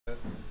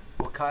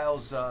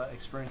Kyle's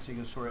experiencing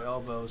a sore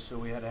elbow, so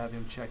we had to have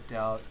him checked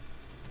out,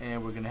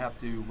 and we're going to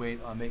have to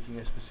wait on making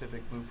a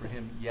specific move for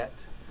him yet.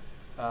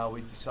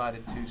 We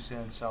decided to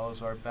send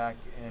Salazar back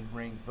and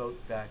bring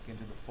Vogt back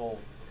into the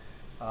fold.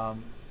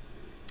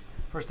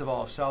 First of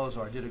all,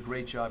 Salazar did a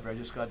great job here. I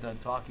just got done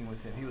talking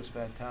with him. He was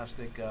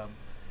fantastic.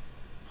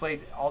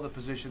 Played all the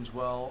positions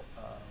well.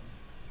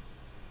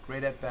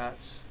 Great at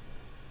bats.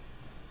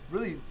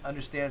 Really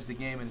understands the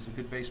game and is a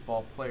good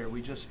baseball player.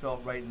 We just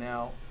felt right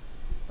now,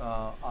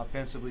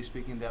 offensively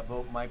speaking, that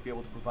Vogt might be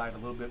able to provide a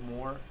little bit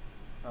more.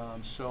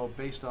 So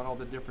based on all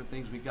the different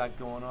things we got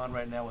going on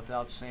right now,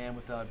 without Sam,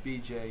 without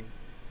BJ,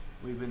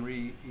 we've been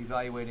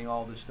re-evaluating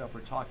all this stuff.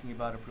 We're talking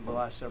about it for the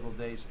last several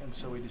days, and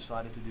so we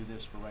decided to do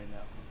this for right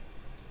now.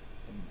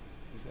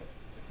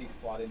 Is he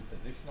slot in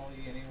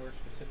positionally anywhere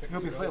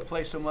specifically? He'll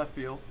play some left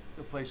field.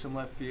 He'll play some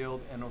left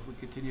field, and we'll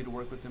continue to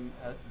work with him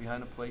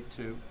behind the plate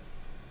too.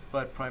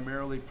 But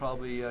primarily,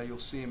 probably you'll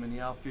see him in the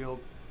outfield.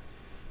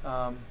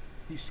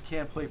 He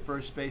can't play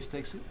first base.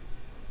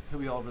 He'll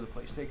be all over the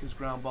place. Take his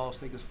ground balls,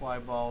 take his fly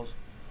balls,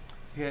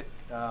 hit,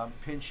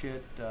 pinch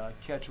hit,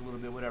 catch a little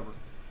bit, whatever.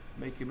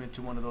 Make him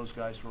into one of those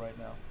guys for right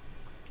now.